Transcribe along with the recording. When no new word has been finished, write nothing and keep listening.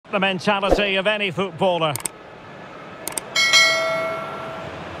the mentality of any footballer.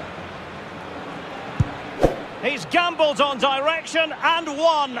 He's gambled on direction and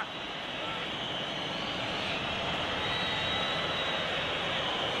won.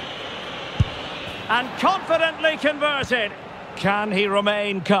 And confidently converted. Can he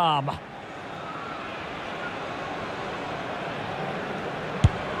remain calm?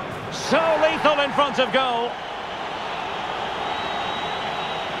 So lethal in front of goal.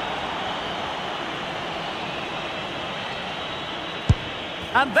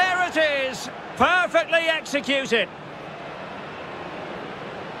 And there it is, perfectly executed.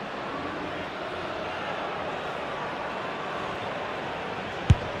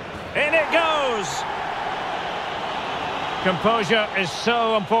 In it goes. Composure is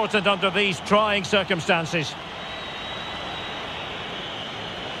so important under these trying circumstances.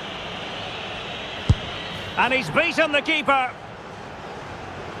 And he's beaten the keeper.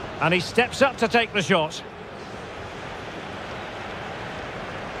 And he steps up to take the shot.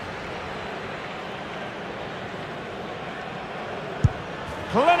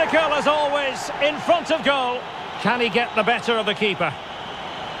 Clinical as always, in front of goal. Can he get the better of the keeper?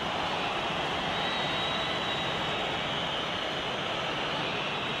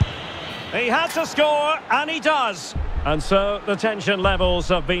 He had to score, and he does. And so the tension levels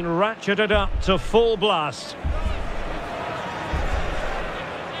have been ratcheted up to full blast.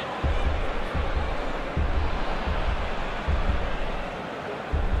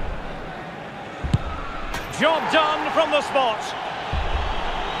 Job done from the spot.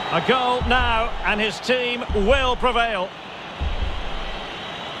 A goal now, and his team will prevail.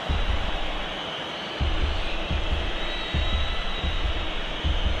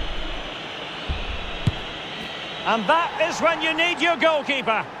 And that is when you need your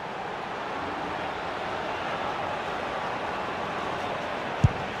goalkeeper.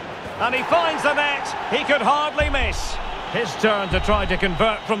 And he finds the net. He could hardly miss. His turn to try to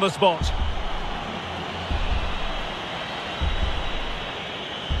convert from the spot.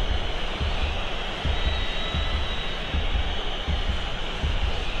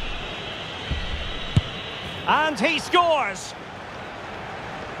 And he scores!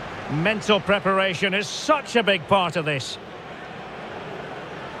 Mental preparation is such a big part of this.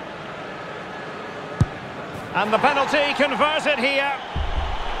 And the penalty converted here.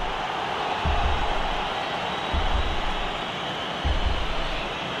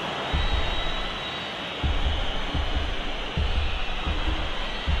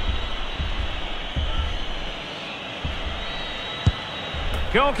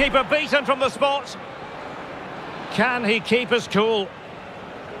 Goalkeeper beaten from the spot. Can he keep his cool?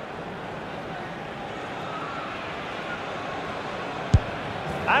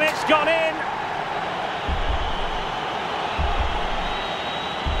 And it's gone in.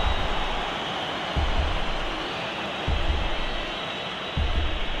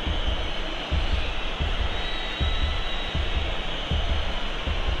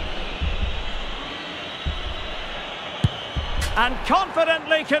 And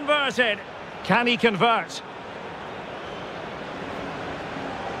confidently converted. Can he convert?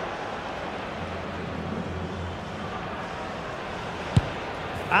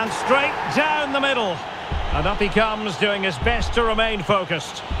 And straight down the middle. And up he comes, doing his best to remain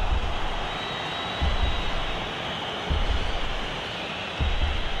focused.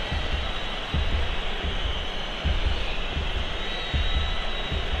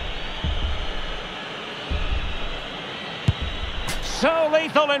 So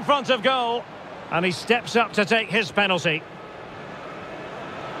lethal in front of goal. And he steps up to take his penalty.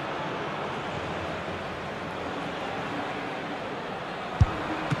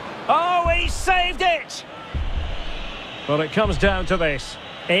 Oh, he saved it! Well, it comes down to this.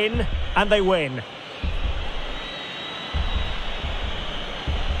 In, and they win.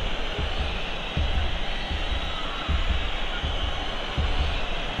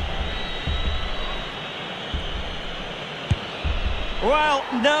 Well,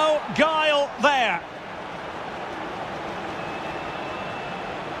 no guile there.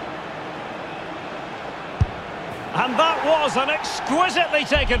 And that was an exquisitely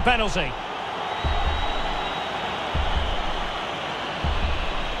taken penalty.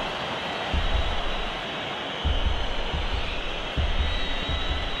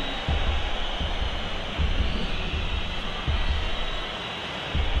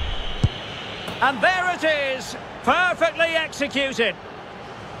 And there it is, perfectly executed.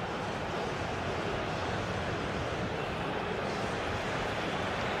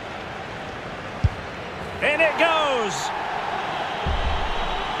 In it goes.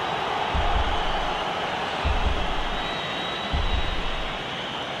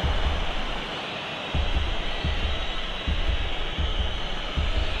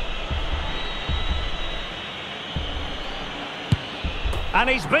 And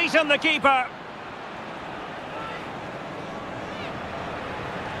he's beaten the keeper.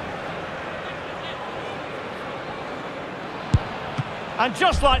 And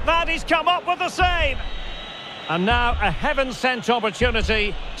just like that, he's come up with the save. And now a heaven-sent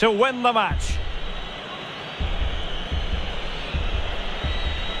opportunity to win the match.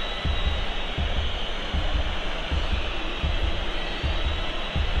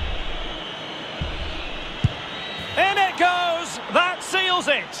 In it goes! That seals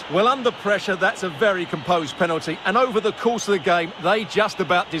it! Well, under pressure, that's a very composed penalty. And over the course of the game, they just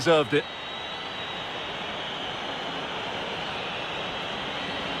about deserved it.